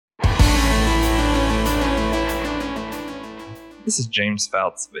This is James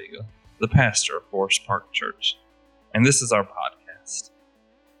Fouts Vega, the pastor of Forest Park Church, and this is our podcast.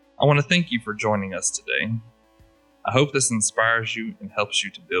 I want to thank you for joining us today. I hope this inspires you and helps you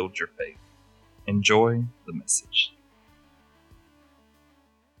to build your faith. Enjoy the message.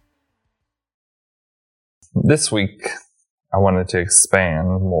 This week, I wanted to expand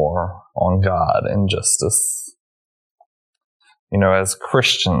more on God and justice. As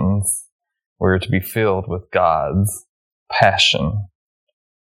Christians, we're to be filled with God's passion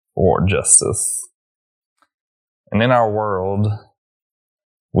for justice. And in our world,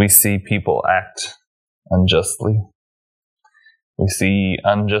 we see people act unjustly. We see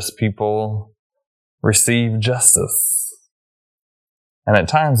unjust people receive justice. And at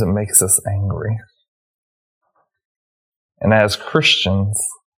times it makes us angry. And as Christians,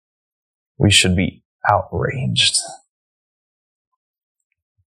 we should be outraged.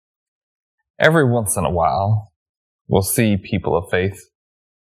 Every once in a while, we'll see people of faith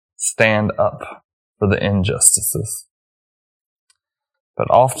stand up for the injustices.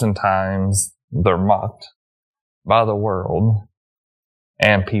 But oftentimes, they're mocked by the world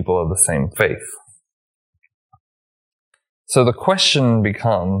and people of the same faith. So the question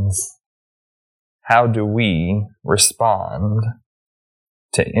becomes, how do we respond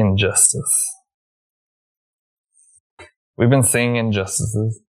to injustice? We've been seeing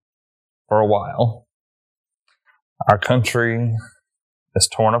injustices for a while. Our country is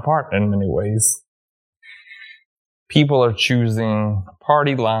torn apart in many ways. People are choosing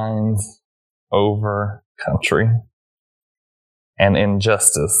party lines over country, and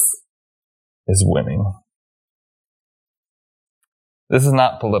injustice is winning. This is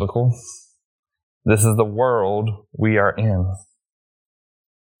not political. This is the world we are in.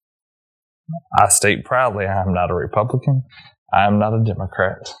 I state proudly I am not a Republican. I am not a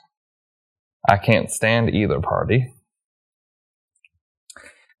Democrat. I can't stand either party.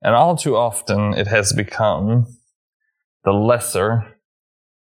 And all too often, it has become the lesser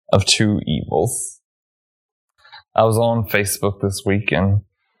of two evils. I was on Facebook this week and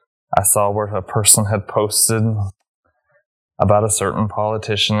I saw where a person had posted about a certain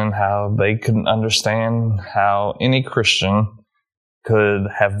politician and how they couldn't understand how any Christian could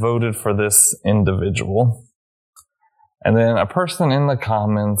have voted for this individual. And then a person in the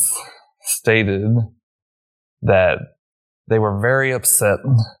comments stated that they were very upset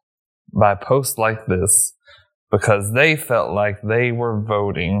by posts like this because they felt like they were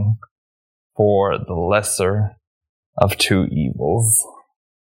voting for the lesser of two evils.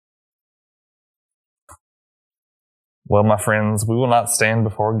 Well, my friends, we will not stand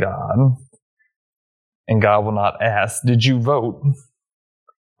before God, and God will not ask, did you vote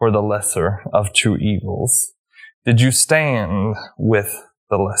for the lesser of two evils? Did you stand with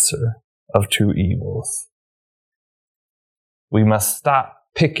the lesser of two evils? We must stop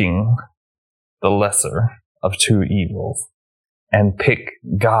picking the lesser of two evils and pick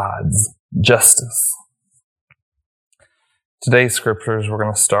God's justice. Today's scriptures, we're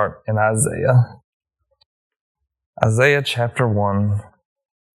going to start in Isaiah. Isaiah chapter 1,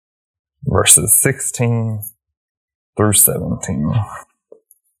 verses 16 through 17.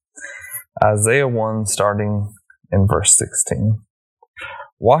 Isaiah 1, starting in verse 16.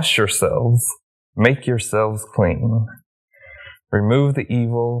 Wash yourselves, make yourselves clean. Remove the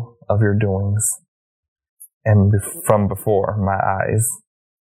evil of your doings and from before my eyes.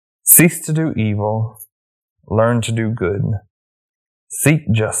 Cease to do evil, learn to do good.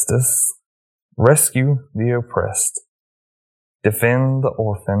 Seek justice, rescue the oppressed, defend the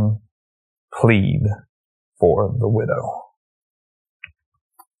orphan, plead for the widow.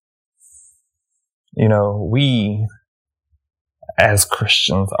 We as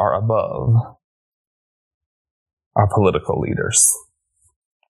Christians are above our political leaders.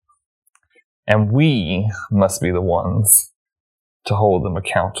 And we must be the ones to hold them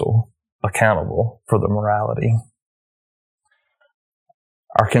accountable for the morality.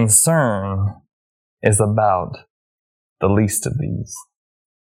 Our concern is about the least of these,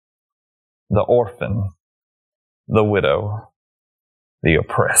 the orphan, the widow, the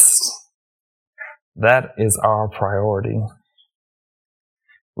oppressed. That is our priority.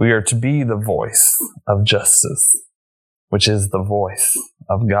 We are to be the voice of justice, which is the voice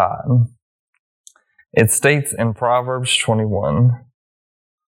of God. It states in Proverbs 21,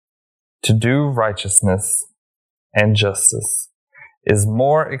 to do righteousness and justice is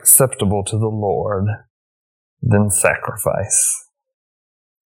more acceptable to the Lord than sacrifice.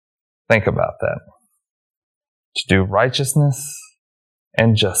 Think about that. To do righteousness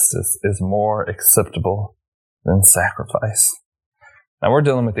and justice is more acceptable than sacrifice. Now we're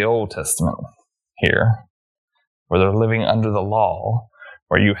dealing with the Old Testament here. where they're living under the law,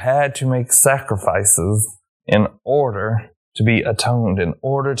 where you had to make sacrifices in order to be atoned, in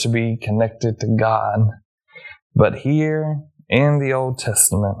order to be connected to God. But here in the Old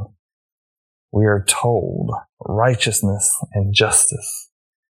Testament, we are told righteousness and justice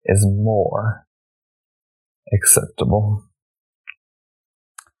is more acceptable.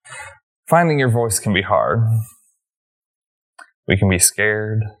 Finding your voice can be hard. We can be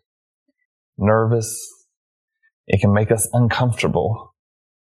scared, nervous. It can make us uncomfortable.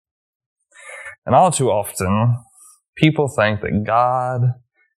 And all too often, people think that God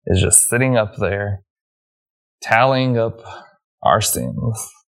is just sitting up there, tallying up our sins.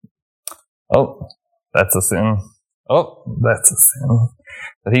 Oh, that's a sin. Oh, that's a sin.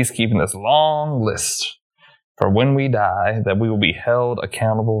 That He's keeping this long list for when we die, that we will be held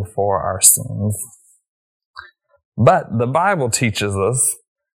accountable for our sins. But the Bible teaches us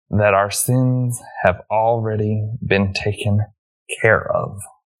that our sins have already been taken care of.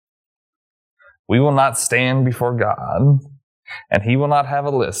 We will not stand before God, and He will not have a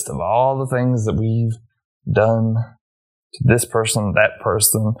list of all the things that we've done to this person, that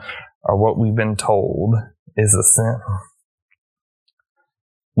person, or what we've been told is a sin.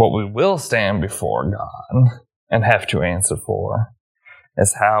 What we will stand before God and have to answer for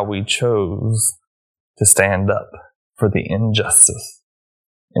is how we chose to stand up for the injustice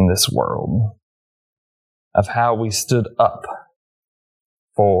in this world, of how we stood up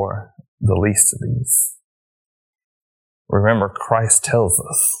for the least of these. Remember, Christ tells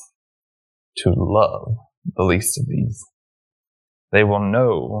us to love the least of these. They will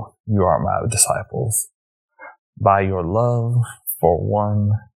know you are my disciples by your love for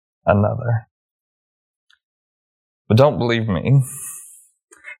one another. But don't believe me.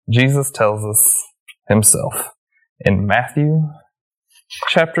 Jesus tells us Himself in Matthew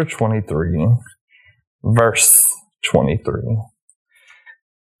chapter 23, verse 23.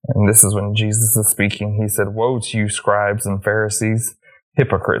 And this is when Jesus is speaking. He said, "Woe to you, scribes and Pharisees,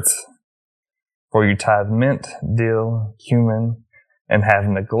 hypocrites! For you tithe mint, dill, cumin, and have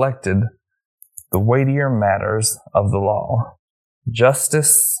neglected the weightier matters of the law,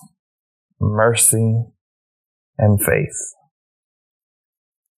 justice, mercy, and faith.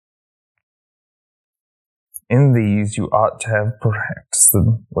 In these you ought to have practiced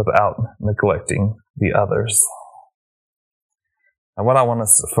without neglecting the others." And what I want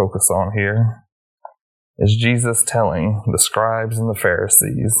us to focus on here is Jesus telling the scribes and the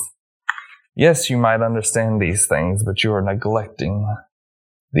Pharisees, yes, you might understand these things, but you are neglecting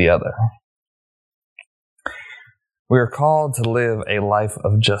the other. We are called to live a life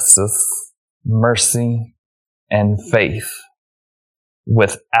of justice, mercy, and faith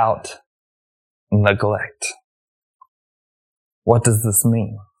without neglect. What does this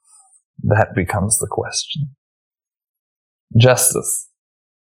mean? That becomes the question. Justice.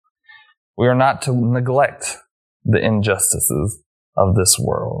 We are not to neglect the injustices of this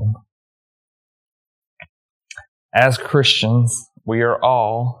world. As Christians, we are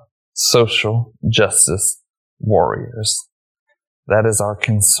all social justice warriors. That is our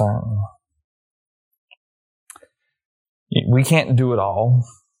concern. We can't do it all.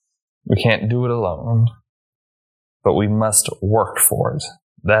 We can't do it alone. But we must work for it.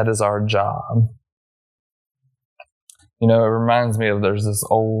 That is our job. You know, it reminds me of, there's this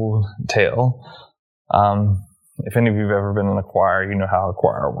old tale. If any of you have ever been in a choir, you know how a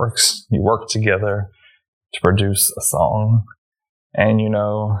choir works. You work together to produce a song. And you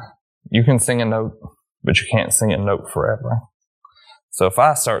know, you can sing a note, but you can't sing a note forever. So if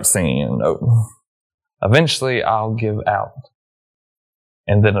I start singing a note, eventually I'll give out.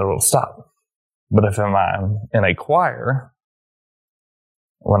 And then it'll stop. But if I'm in a choir,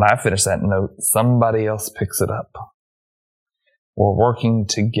 when I finish that note, somebody else picks it up. We're working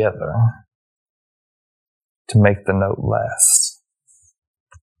together to make the note last.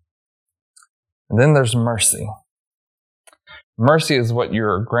 And then there's mercy. Mercy is what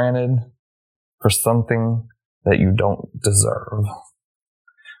you're granted for something that you don't deserve.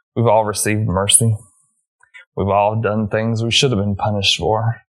 We've all received mercy. We've all done things we should have been punished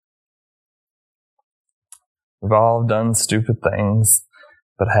for. We've all done stupid things,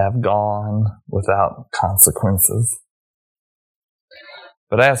 but have gone without consequences.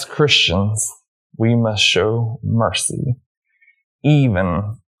 But as Christians, we must show mercy,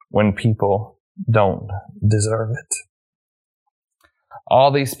 even when people don't deserve it.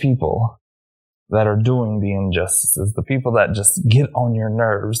 All these people that are doing the injustices, the people that just get on your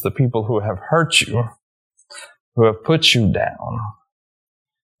nerves, the people who have hurt you, who have put you down,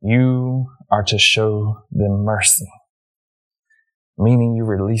 you are to show them mercy, meaning you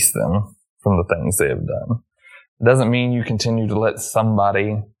release them from the things they have done. It doesn't mean you continue to let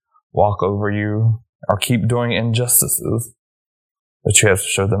somebody walk over you or keep doing injustices, but you have to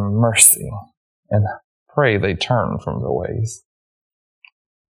show them mercy and pray they turn from their ways.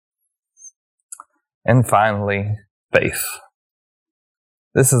 And finally, faith.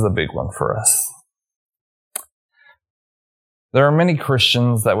 This is a big one for us. There are many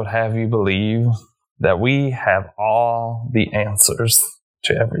Christians that would have you believe that we have all the answers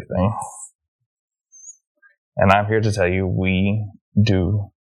to everything. And I'm here to tell you we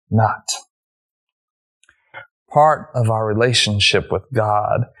do not. Part of our relationship with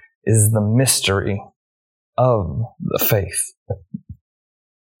God is the mystery of the faith.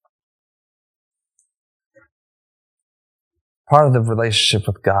 Part of the relationship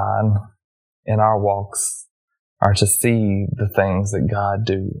with God in our walks are to see the things that God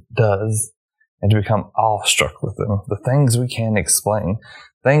does and to become awestruck with them. The things we can't explain,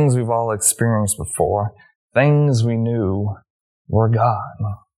 things we've all experienced before, things we knew were God.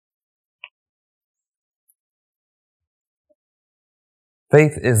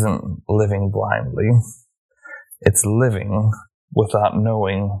 Faith isn't living blindly. It's living without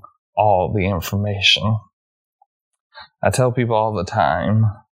knowing all the information. I tell people all the time,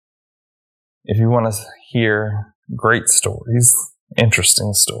 if you want to hear great stories,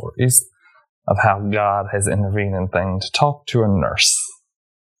 interesting stories of how God has intervened in things, talk to a nurse.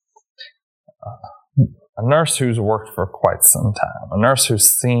 A nurse who's worked for quite some time. A nurse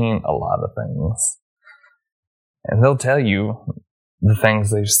who's seen a lot of things. And they'll tell you the things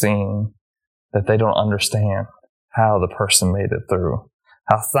they've seen that they don't understand how the person made it through.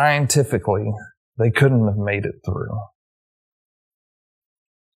 How scientifically they couldn't have made it through.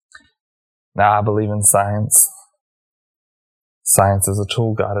 Now, I believe in science. Science is a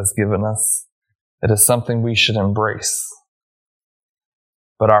tool God has given us. It is something we should embrace.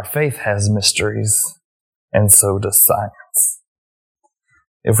 But our faith has mysteries, and so does science.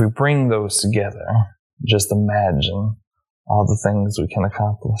 If we bring those together, just imagine all the things we can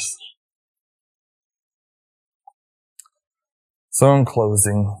accomplish. So in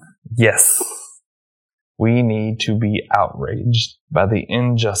closing, yes, we need to be outraged by the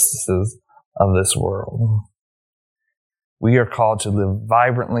injustices of this world. We are called to live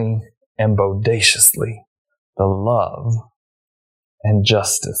vibrantly and bodaciously the love and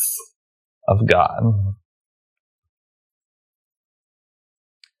justice of God.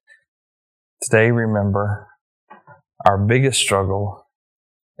 Today, remember, our biggest struggle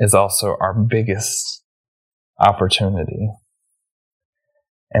is also our biggest opportunity.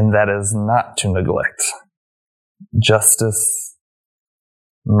 And that is not to neglect justice,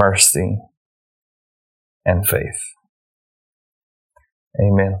 mercy, and faith.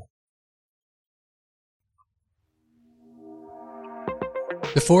 Amen.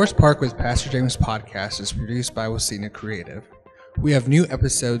 The Forest Park with Pastor James podcast is produced by Wasena Creative. We have new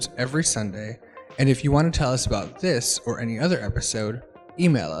episodes every Sunday, and if you want to tell us about this or any other episode,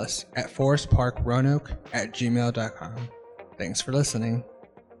 email us at forestparkroanoke@gmail.com. Thanks for listening.